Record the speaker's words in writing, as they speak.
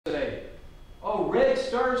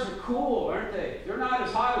stars are cool, aren't they? They're not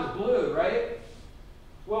as hot as blue, right?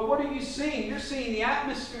 Well, what are you seeing? You're seeing the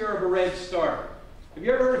atmosphere of a red star. Have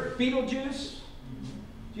you ever heard of Betelgeuse?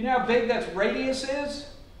 Do you know how big that radius is?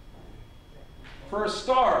 For a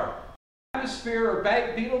star, the atmosphere of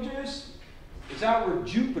Betelgeuse is out where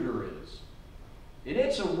Jupiter is. And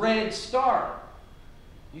it's a red star.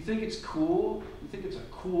 You think it's cool? You think it's a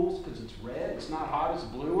cool because it's red? It's not hot as a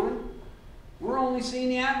blue one? We're only seeing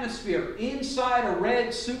the atmosphere. Inside a red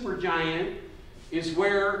supergiant is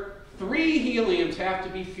where 3 heliums have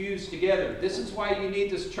to be fused together. This is why you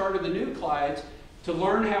need this chart of the nuclides to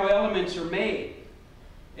learn how elements are made.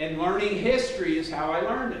 And learning history is how I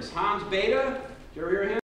learned this. Hans Bethe, did you ever hear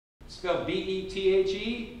him? It's spelled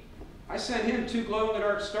B-E-T-H-E. I sent him 2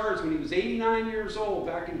 glow-in-the-dark stars when he was 89 years old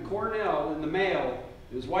back in Cornell in the mail.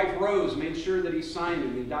 His wife Rose made sure that he signed it,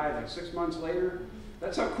 and he died like 6 months later.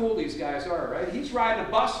 That's how cool these guys are, right? He's riding a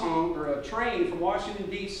bus home, or a train from Washington,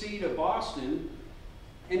 D.C. to Boston,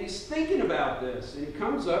 and he's thinking about this. And he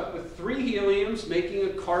comes up with 3 heliums making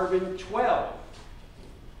a carbon-12.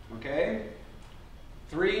 Okay?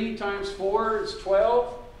 3 times 4 is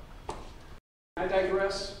 12. I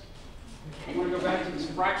digress. I'm going to go back to this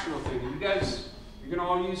fractional thing. You guys, you're going to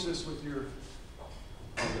all use this with your...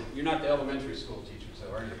 You're not the elementary school teachers,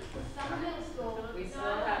 though, are you? Some middle school. We still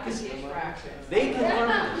have to teach fractions. They can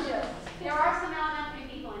learn this. There are some elementary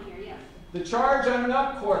people in here, yes. The charge on an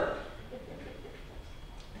up quark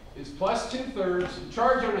is plus 2/3. The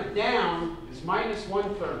charge on a down is minus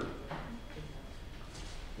 1/3.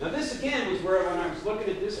 Now this again was where when I was looking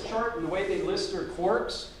at this chart and the way they list their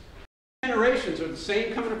quarks, generations are the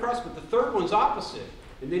same coming across, but the third one's opposite.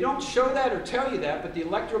 And they don't show that or tell you that, but the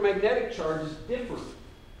electromagnetic charge is different.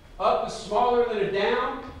 Up is smaller than a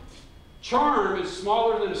down. Charm is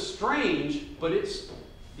smaller than a strange, but it's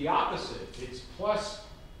the opposite. It's plus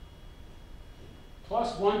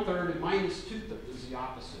 1/3 and minus 2/3 is the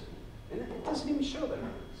opposite. And it doesn't even show that.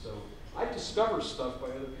 So I discover stuff by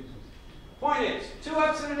other people. Point is, 2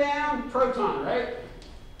 ups and a down, proton, right?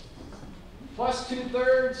 Plus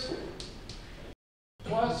 2/3,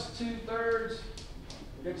 plus 2/3.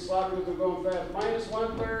 Get sloppy with them going fast. Minus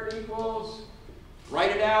 1/3 equals.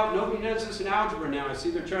 Write it out. Nobody does this in algebra now. I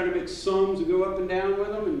see they're trying to make sums and go up and down with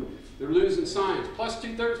them, and they're losing signs. Plus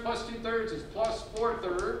 2/3 is plus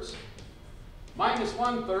 4/3. Minus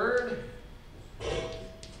 1/3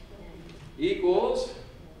 equals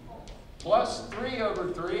plus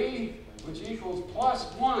 3/3, which equals plus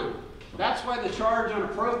 1. That's why the charge on a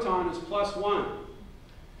proton is plus 1.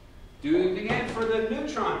 Do it again for the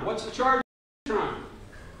neutron. What's the charge of the neutron?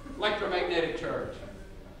 Electromagnetic charge.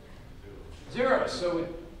 0. So with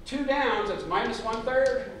 2 downs, that's minus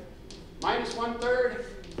 1/3, minus 1/3,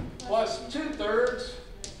 plus 2/3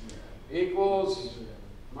 equals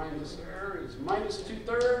minus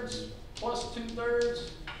 2/3, plus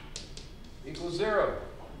 2/3 equals 0.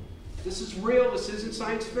 This is real. This isn't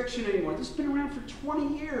science fiction anymore. This has been around for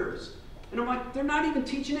 20 years. And I'm like, they're not even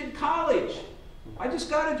teaching it in college. I just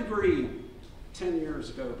got a degree 10 years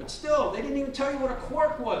ago. But still, they didn't even tell you what a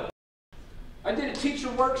quark was. I did a teacher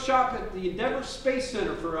workshop at the Endeavour Space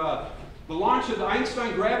Center for the launch of the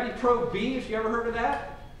Einstein Gravity Probe B, if you ever heard of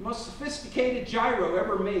that. The most sophisticated gyro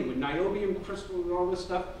ever made with niobium crystals and all this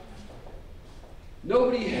stuff.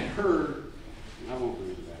 Nobody had heard. I won't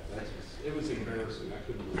read that. It was embarrassing. I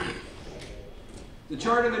couldn't believe it. The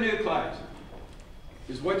chart of the nuclides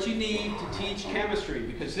is what you need to teach chemistry,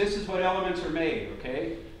 because this is what elements are made,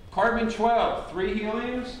 okay? Carbon-12, 3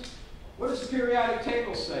 heliums. What does the periodic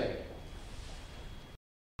table say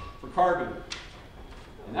for carbon?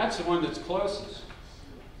 And that's the one that's closest.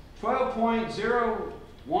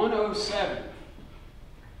 12.0107.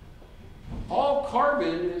 All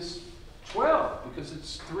carbon is 12 because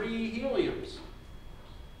it's 3 heliums.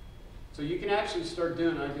 So you can actually start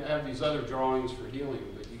doing, I have these other drawings for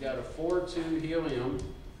helium, but you got a 4-2 helium.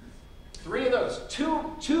 3 of those.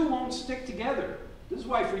 Two won't stick together. This is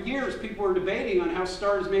why for years people were debating on how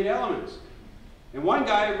stars made elements. And one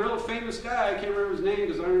guy, a real famous guy, I can't remember his name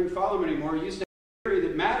because I don't even follow him anymore, he used to have a theory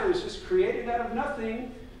that matter is just created out of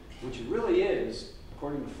nothing, which it really is,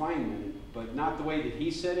 according to Feynman, but not the way that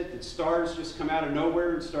he said it, that stars just come out of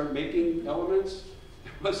nowhere and start making elements.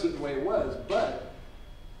 That wasn't the way it was, but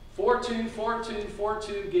 4-2, 4-2,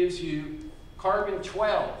 4-2 gives you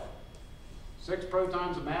carbon-12. 6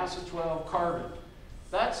 protons, a mass of 12, carbon.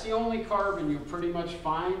 That's the only carbon you'll pretty much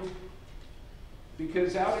find,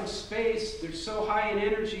 because out in space, they're so high in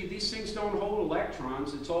energy, these things don't hold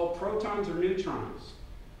electrons. It's all protons or neutrons.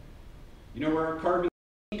 You know where our carbon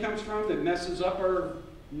comes from that messes up our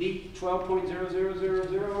neat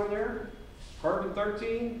 12.0000 on there?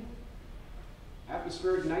 Carbon-13?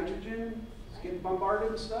 atmospheric nitrogen is getting bombarded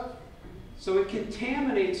and stuff. So it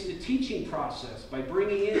contaminates the teaching process by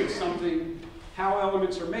bringing in something, how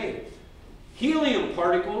elements are made. Helium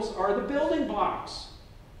particles are the building blocks.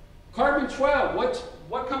 Carbon-12,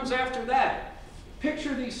 what comes after that?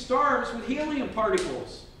 Picture these stars with helium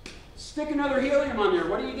particles. Stick another helium on there,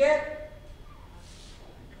 what do you get?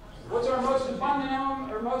 What's our most abundant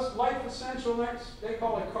element, or most life essential next? They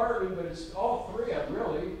call it carbon, but it's all three of them,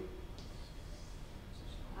 really.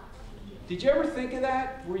 Did you ever think of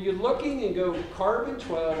that? Were you looking and go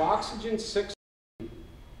carbon-12, oxygen-6?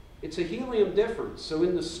 It's a helium difference. So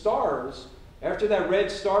in the stars, after that red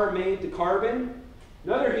star made the carbon,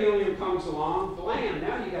 another helium comes along, blam,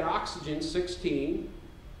 now you got oxygen-16.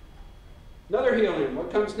 Another helium,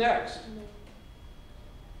 what comes next?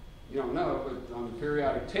 You don't know, but on the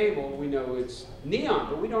periodic table, we know it's neon,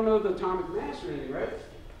 but we don't know the atomic mass or anything, right?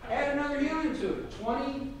 Add another helium to it,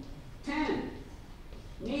 20, 10,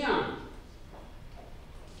 neon.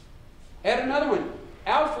 Add another one.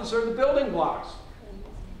 Alphas are the building blocks.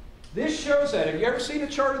 This shows that. Have you ever seen a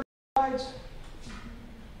chart of the slides?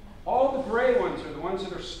 All the gray ones are the ones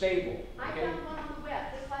that are stable. I Okay? found one on the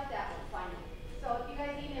web, just like that one, finally. So if you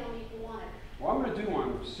guys email me if you want it. Well, I'm going to do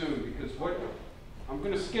one soon because what I'm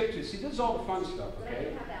going to skip to. See, this is all the fun stuff, But I okay? do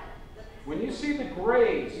have that one. When you see the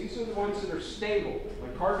grays, these are the ones that are stable.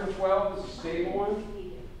 Like carbon-12 is a stable one.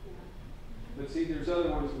 But see, there's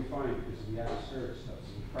other ones we find because of the atmospheric stuff.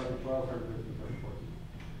 So carbon-12, carbon-13, carbon-14.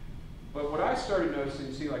 But what I started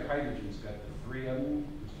noticing, see, like hydrogen's got the three of them.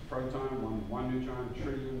 There's a proton, one neutron,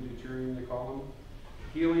 tritium, deuterium, they call them.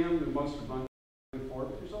 Helium, the most abundant for,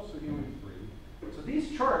 but there's also helium-3. So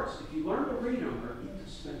these charts, if you learn to read them, are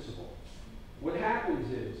indispensable. What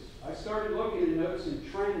happens is, I started looking and noticing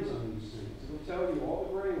trends on these things. It'll tell you all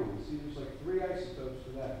the gray ones. See, there's like 3 isotopes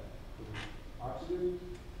for that. Oxygen,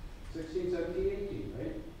 16, 17, 18,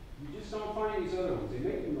 right? You just don't find these other ones. They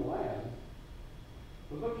make them in the lab.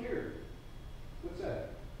 But look here. What's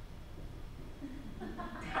that?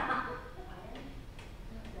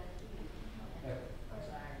 F.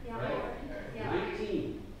 Right?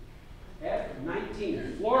 19.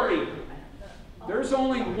 F19. Fluorine. There's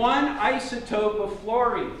only one isotope of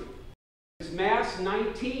fluorine. It's mass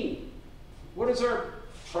 19. What does our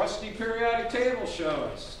trusty periodic table show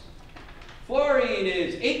us? Fluorine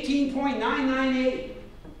is 18.998.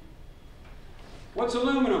 What's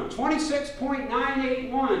aluminum?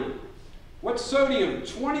 26.981. What's sodium?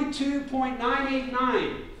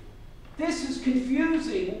 22.989. This is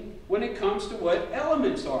confusing when it comes to what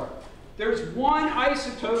elements are. There's one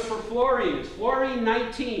isotope for fluorine. It's fluorine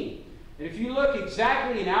 19. And if you look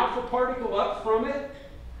exactly an alpha particle up from it,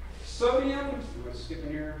 sodium, I'm going to skip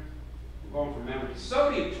in here, I'm going from memory.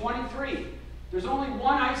 Sodium, 23. There's only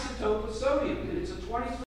one isotope of sodium, and it's a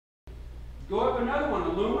 23. Go up another one,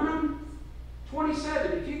 aluminum,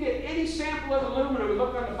 27. If you get any sample of aluminum and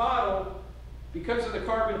look on the bottle, because of the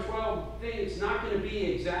carbon-12 thing, it's not going to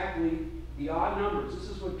be exactly the odd numbers. This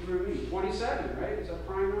is what threw me. 27, right? Is that a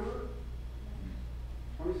prime number?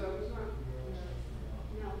 27 is not?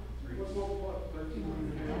 No. What's multiple? 13.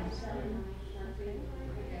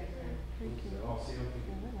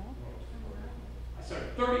 Sorry,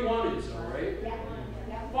 31 is all right.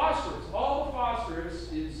 Yeah. Phosphorus, all the phosphorus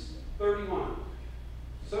is 31.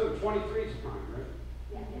 So 23 is a prime, right?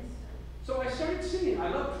 Yeah, yes. So I started seeing, I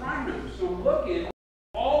love prime numbers, so I'm looking,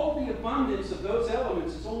 all the abundance of those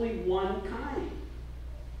elements is only one kind.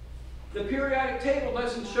 The periodic table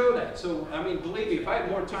doesn't show that. So, I mean, believe me, if I had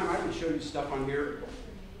more time, I could show you stuff on here.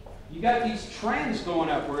 You got these trends going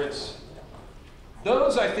up where it's,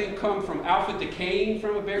 those I think come from alpha decaying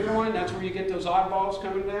from a bigger one. That's where you get those oddballs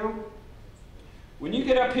coming down. When you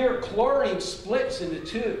get up here, chlorine splits into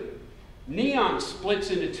 2. Neon splits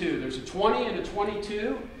into 2. There's a 20 and a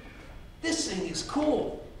 22. This thing is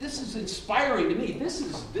cool. This is inspiring to me. This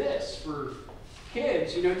is this for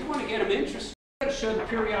kids. You know, you want to get them interested. You got to show the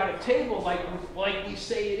periodic table like we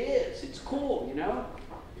say it is. It's cool, you know?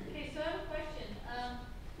 Okay, so I have a question.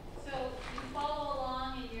 So you follow along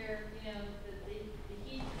in your, the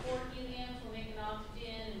heat, 4 heliums will make an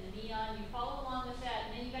oxygen, and the neon, you follow along with that,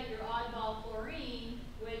 and then you got your oddball fluorine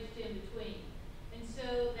wedged in between. And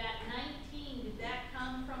so that 19, did that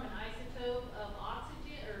come from an isotope of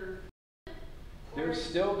oxygen, or There's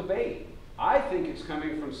still debate. I think it's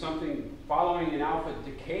coming from something following an alpha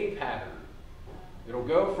decay pattern. It'll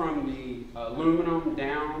go from the aluminum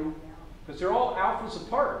down, because they're all alphas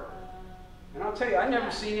apart. And I'll tell you, I've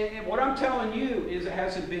never seen it. What I'm telling you is it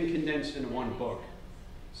hasn't been condensed into one book.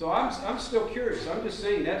 So I'm still curious. I'm just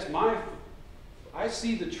saying that's I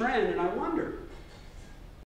see the trend and I wonder.